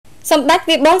Samdech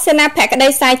Vibol Sena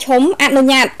Pheakdey Sai Chhum at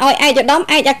Nunyat, Oi Aidom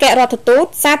Aid Ake Rotatut,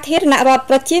 Satir Narod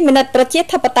Prochi Minute Prochi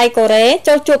Tapatai Kore,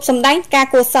 Jochup Samdech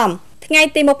Kako Sam. ថ្ងៃ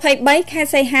ទី 23 ខែ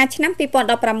សីហាឆ្នាំ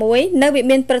 2016 នៅវិ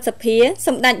មានព្រឹទ្ធសភាស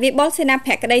ម្ដេចវិបុលសេនាភ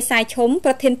ក្តីសាយឈុំប្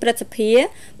រធានព្រឹទ្ធសភា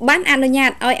បានអនុញ្ញា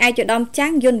តឲ្យឯកឧត្តមចា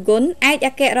ងយុនគុណឯកអ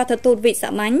គ្គរដ្ឋទូតវិសា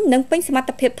មញ្ញនិងពេញសមត្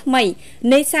ថភាពថ្មី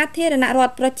នៃសាធារណរ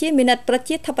ដ្ឋប្រជាមានិតប្រ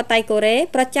ជាធិបតេយ្យកូរ៉េ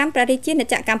ប្រចាំព្រះរាជាណា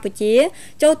ចក្រកម្ពុជា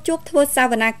ចូលជួបធ្វើស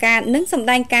វនាការនិងសម្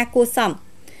ដែងការគួរសម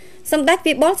សម្ដេច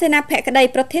វិបុលសេនាភក្តី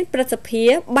ប្រធានព្រឹទ្ធសភា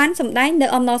បានសម្ដែងនៅ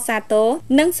អំណរសាទរ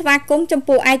និងស្វាគមន៍ចំ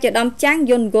ពោះឯកឧត្តមចាង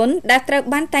យុនគុណដែលត្រូវ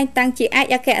បានតែងតាំងជាឯក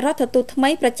អគ្គរដ្ឋទូតថ្មី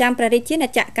ប្រចាំព្រះរាជាណា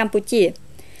ចក្រកម្ពុជា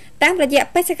តាមរយៈ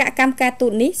បេសកកម្មការទូ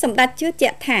តនេះសម្ដេចជឿជា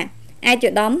ក់ថាឯកឧ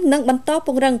ត្តមនឹងបន្តព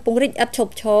ង្រឹងពង្រីកឥតឈ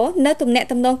ប់ឈរនៅទំនាក់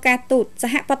ទំនងការទូតស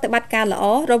ហប្រតិបត្តិការល្អ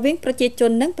រវាងប្រជាជ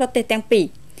ននិងប្រទេសទាំងពីរ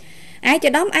ឯកឧ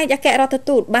ត្តមឯកអគ្គរដ្ឋ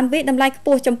ទូតបានវិតម្លៃខ្ព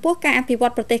ស់ចំពោះការអភិវឌ្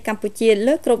ឍប្រទេសកម្ពុជា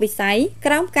លើគ្រប់វិស័យ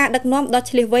ក្រោមការដឹកនាំដ៏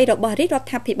ឈ្លាសវៃរបស់រាជរដ្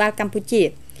ឋាភិបាលកម្ពុជា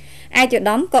ឯកឧត្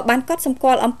តមក៏បានកត់សម្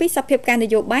គាល់អំពីសភាពការន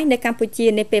យោបាយនៅកម្ពុជា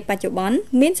នាពេលបច្ចុប្បន្ន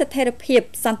មានស្ថិរភាព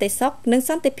សន្តិសុខនិង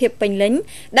សន្តិភាពពេញលេញ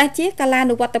ដែលជាកាលា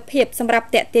នុវត្តភាពសម្រាប់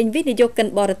ទាក់ទាញវិនិយោគិន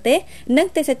បរទេសនិង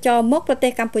ទេសចរមកប្រទេ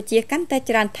សកម្ពុជាកាន់តែ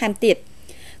ច្រើនថែមទៀត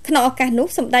ក្នុងឱកាសនោះ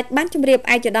សម្ដេចបានជម្រាប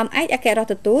ឯកឧត្តមឯកអគ្គរដ្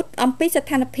ឋទូតអំពីស្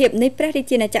ថានភាពនៃព្រះរា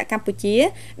ជាណាចក្រកម្ពុជា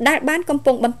ដែលបានកំ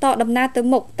ពុងបន្តដំណើរទៅ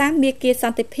មុខតាមមាគ៌ាស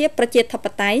ន្តិភាពប្រជាធិប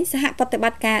តេយ្យសហប្រតិប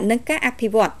ត្តិការនិងការអភិ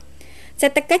វឌ្ឍសេ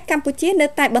ដ្ឋកិច្ចកម្ពុជានៅ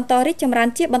តែបន្តរីកចម្រើន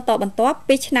ជាបន្តបន្ទាប់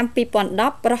ពីឆ្នាំ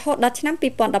2010រហូតដល់ឆ្នាំ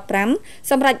2015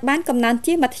សម្រាប់បានកំណើន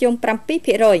ជាមធ្យម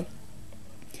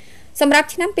 7% សម្រាប់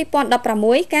ឆ្នាំ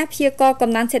2016ការព្យាករណ៍កំ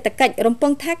ណើនសេដ្ឋកិច្ចរំពឹ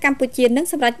ងថាកម្ពុជានឹង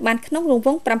សម្រេចបានក្នុងរង្វ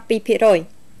ង់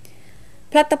 7%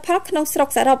ផលិតផលក្នុងស្រុក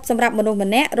សរុបសម្រាប់មនុស្ស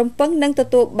ម្នាក់រំពឹងនឹងទ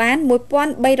ទួលបាន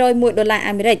 $1,301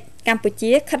 អាមេរិកកម្ពុ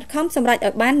ជាខិតខំសម្រេច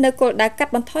ឲ្យបាននៅគោលដៅកា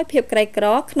ត់បន្ថយភាពក្រីក្រ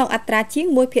ក្នុងអត្រាជាង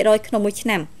 1% ក្នុងមួយឆ្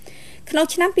នាំក្នុង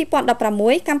ឆ្នាំ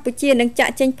2016កម្ពុជានឹងចា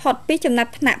ក់ចេញផុតពីចំណា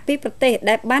ត់ថ្នាក់ពីប្រទេស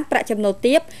ដែលបានប្រាក់ចំណូល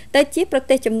ទាបទៅជាប្រ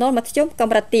ទេសចំណូលមធ្យមក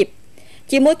ម្រិតទាប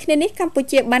ជាមួយគ្នានេះកម្ពុ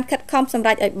ជាបានខិតខំសម្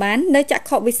រេចឲ្យបាននៅចក្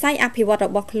ខុវិស័យអភិវឌ្ឍរ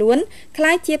បស់ខ្លួនក្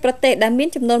លាយជាប្រទេសដែលមាន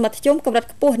ចំណូលមធ្យមកម្រិត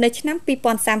ខ្ពស់នៅឆ្នាំ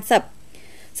2030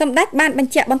សម្ដេចបានប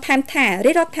ញ្ជាក់បន្ថែមថា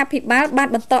រាជរដ្ឋាភិបាលបាន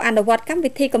បន្តអនុវត្តកម្ម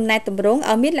វិធីកំណែតម្រង់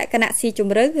ឲ្យមានលក្ខណៈស៊ីជ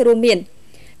ម្រៅរួមមាន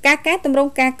ការកែតម្រ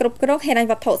ង់ការគ្រប់គ្រងហិរញ្ញ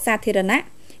វត្ថុសាធារណៈ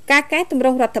ការកែតម្រ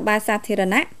ង់រដ្ឋបាលសាធារ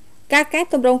ណៈការកែ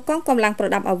តម្រង់កងកម្លាំងប្រ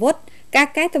ដាប់អាវុធការ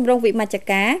កែតម្រង់វិមជ្ឈ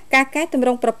ការការកែតម្រ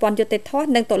ង់ប្រព័ន្ធយុត្តិធ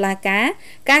ម៌និងតុលាការ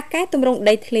ការកែតម្រង់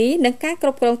ដីធ្លីនិងការគ្រ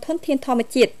ប់គ្រងធនធានធម្ម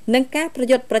ជាតិនិងការប្រ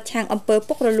យុទ្ធប្រឆាំងអំពើ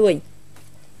ពុករលួយ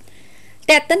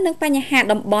តែកតិននឹងបញ្ហា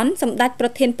តំបន់សម្ដេចប្រ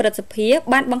ធានព្រឹទ្ធសភា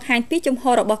បានបង្ហាញពីជំហ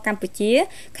ររបស់កម្ពុជា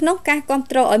ក្នុងការគ្រប់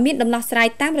គ្រងឲ្យមានដំណោះស្រាយ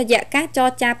តាមរយៈការចរ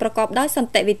ចាប្រកបដោយស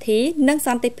ន្តិវិធីនិងស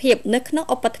ន្តិភាពនៅក្នុង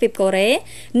ឧបទ្វីបកូរ៉េ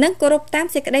និងគោរពតាម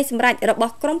សេចក្តីសម្រេចរប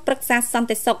ស់ក្រុមប្រឹក្សាសន្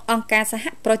តិសុខអង្គការសហ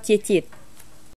ប្រជាជាតិ